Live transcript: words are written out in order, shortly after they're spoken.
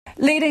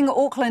Leading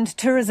Auckland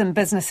tourism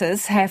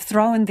businesses have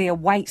thrown their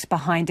weight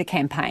behind a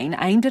campaign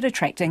aimed at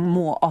attracting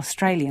more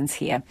Australians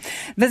here.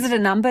 Visitor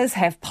numbers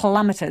have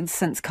plummeted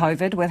since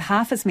COVID, with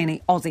half as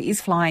many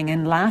Aussies flying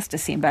in last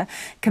December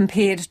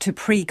compared to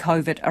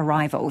pre-COVID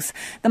arrivals.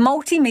 The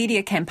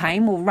multimedia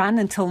campaign will run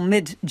until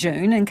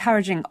mid-June,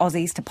 encouraging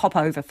Aussies to pop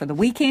over for the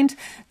weekend,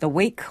 the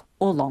week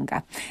or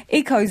longer.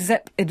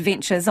 EcoZip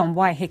Adventures on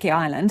Waiheke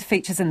Island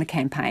features in the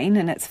campaign,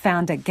 and its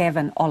founder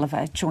Gavin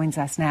Oliver joins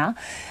us now.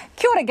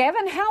 Kia ora,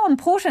 Gavin. How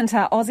important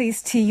are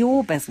Aussies to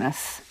your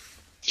business?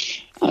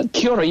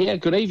 Kia ora,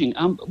 good evening.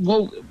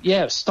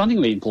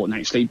 Stunningly important,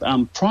 actually.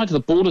 Prior to the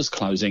borders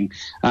closing,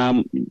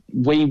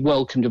 we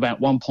welcomed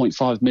about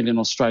 1.5 million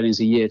Australians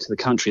a year to the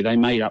country. They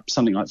made up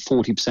something like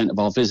 40% of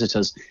our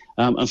visitors.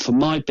 And for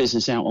my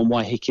business out on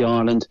Waiheke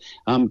Island,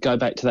 go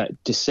back to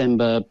that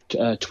December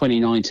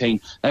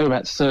 2019, they were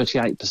about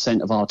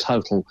 38% of our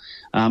total.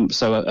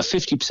 So a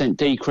 50%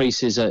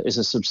 decrease is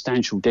a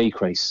substantial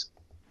decrease.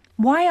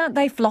 Why aren't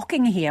they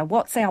flocking here?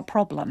 What's our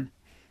problem?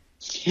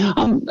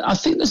 I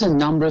think there's a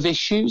number of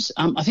issues.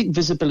 I think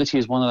visibility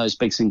is one of those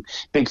big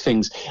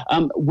things.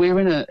 We're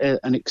in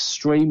an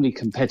extremely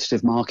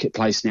competitive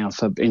marketplace now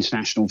for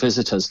international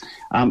visitors.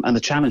 And the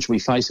challenge we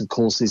face, of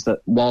course, is that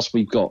whilst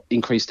we've got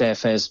increased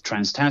airfares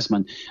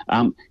trans-Tasman,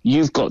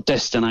 you've got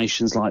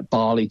destinations like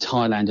Bali,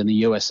 Thailand and the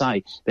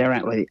USA.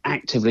 They're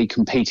actively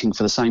competing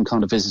for the same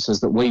kind of visitors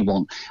that we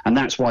want. And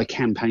that's why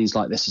campaigns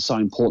like this are so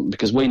important,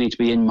 because we need to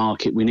be in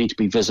market, we need to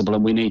be visible,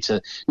 and we need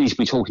to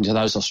be talking to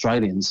those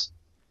Australians.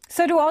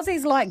 So do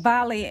Aussies like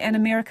Bali and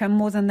America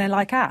more than they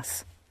like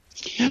us?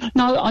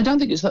 No, I don't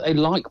think it's that they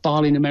like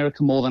Bali and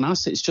America more than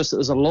us. It's just that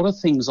there's a lot of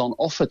things on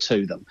offer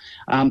to them.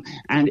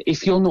 And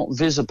if you're not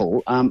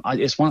visible,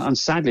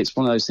 sadly, it's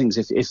one of those things,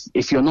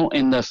 if you're not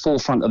in the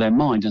forefront of their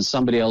mind and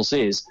somebody else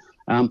is,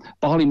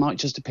 Bali might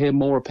just appear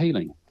more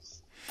appealing.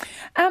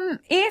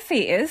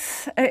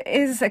 Airfares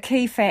is a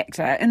key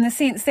factor in the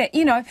sense that,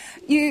 you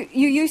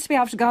used to be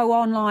able to go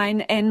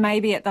online and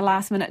maybe at the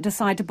last minute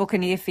decide to book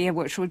an airfare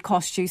which would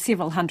cost you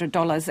several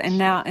 $100s, and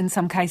now in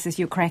some cases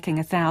you're cracking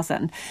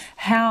 $1,000.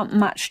 How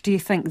much do you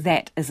think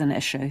that is an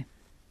issue?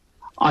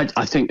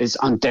 I think it's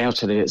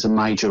undoubtedly a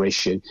major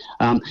issue.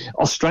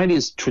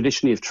 Australians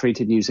traditionally have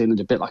treated New Zealand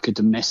a bit like a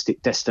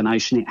domestic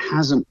destination. It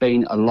hasn't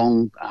been a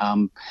long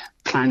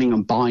planning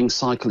and buying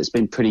cycle. It's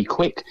been pretty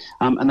quick,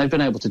 and they've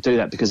been able to do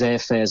that because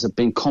airfares have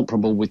been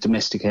comparable with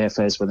domestic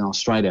airfares within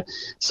Australia.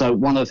 So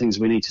one of the things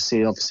we need to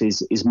see, obviously,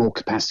 is more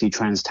capacity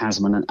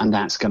trans-Tasman, and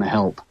that's going to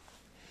help.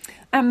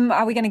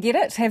 Are we going to get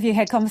it? Have you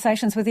had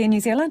conversations with Air New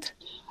Zealand?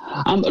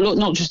 Look,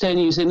 not just Air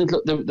New Zealand.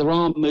 Look, there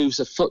are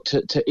moves afoot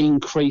to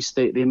increase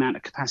the amount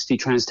of capacity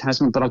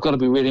trans-Tasman, but I've got to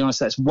be really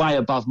honest, that's way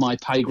above my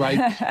pay grade.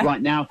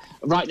 Right now,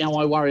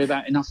 I worry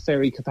about enough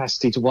ferry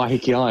capacity to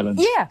Waiheke Island.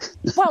 Yeah.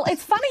 Well,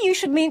 it's funny you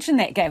should mention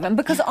that, Gavin,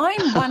 because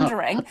I'm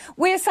wondering,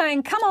 we're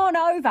saying, come on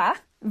over,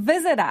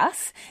 visit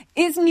us.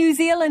 Is New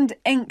Zealand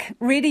Inc.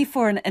 ready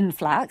for an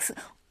influx?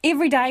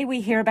 Every day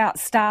we hear about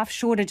staff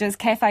shortages,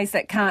 cafes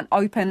that can't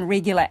open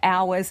regular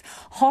hours,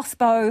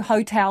 hospo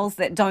hotels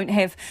that don't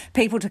have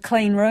people to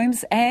clean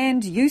rooms,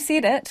 and you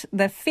said it,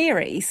 the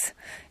ferries.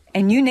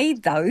 And you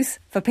need those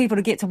for people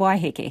to get to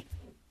Waiheke.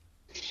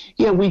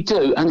 Yeah, we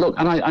do. And look,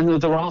 and I know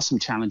there are some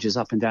challenges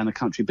up and down the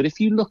country, but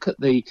if you look at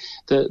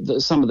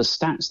some of the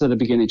stats that are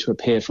beginning to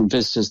appear from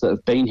visitors that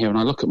have been here, and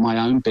I look at my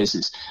own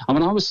business, I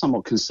mean, I was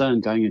somewhat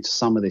concerned going into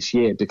summer this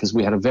year because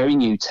we had a very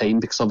new team,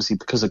 because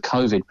of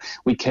COVID,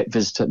 we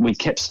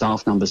kept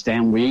staff numbers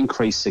down, we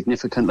increased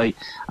significantly.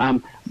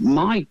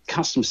 My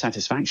customer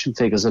satisfaction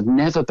figures have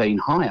never been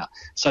higher.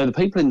 So the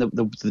people in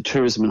the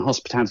tourism and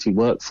hospitality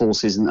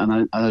workforces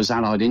and those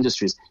allied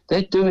industries,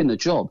 they're doing the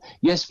job.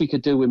 Yes, we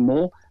could do with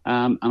more.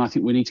 And I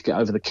think we need to get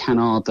over the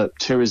canard that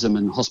tourism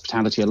and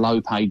hospitality are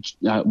low-paid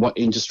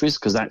industries,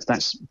 because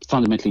that's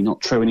fundamentally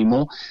not true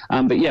anymore.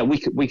 But yeah, we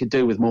could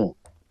do with more.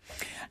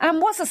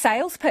 What's the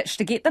sales pitch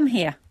to get them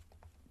here?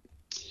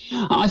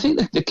 I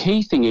think the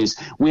key thing is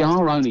we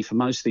are only, for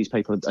most of these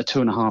people, a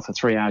 2.5 or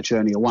 3 hour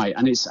journey away,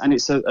 and it's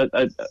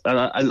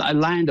a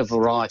land of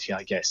variety,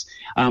 I guess.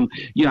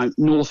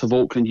 North of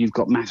Auckland, you've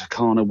got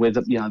Matakana with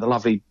the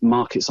lovely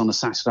markets on a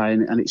Saturday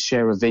and its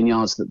share of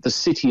vineyards. The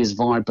city is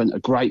vibrant, a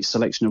great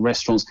selection of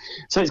restaurants.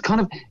 So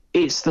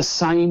it's the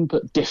same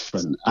but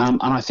different. And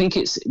I think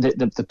it's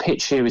the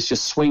pitch here is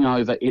just swing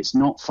over. It's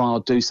not far.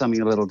 Do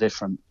something a little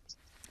different.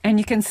 And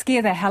you can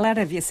scare the hell out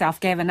of yourself,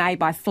 Gavin,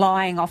 by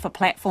flying off a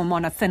platform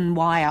on a thin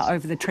wire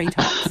over the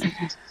treetops.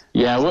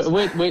 Yeah,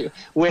 we're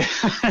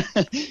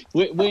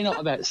not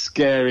about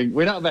scaring.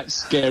 We're not about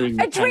scaring.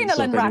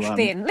 Adrenaline rush,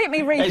 then. Let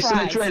me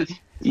rephrase.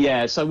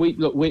 Yeah, so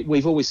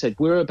we've always said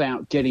we're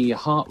about getting your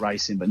heart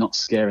racing, but not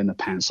scaring the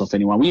pants off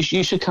anyone. You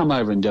should come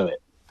over and do it.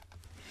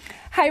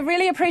 Hey,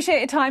 really appreciate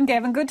your time,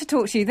 Gavin. Good to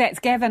talk to you. That's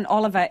Gavin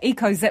Oliver,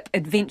 EcoZip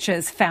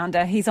Adventures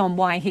founder. He's on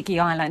Waiheke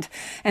Island,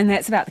 and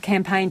that's about the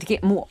campaign to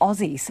get more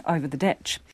Aussies over the ditch.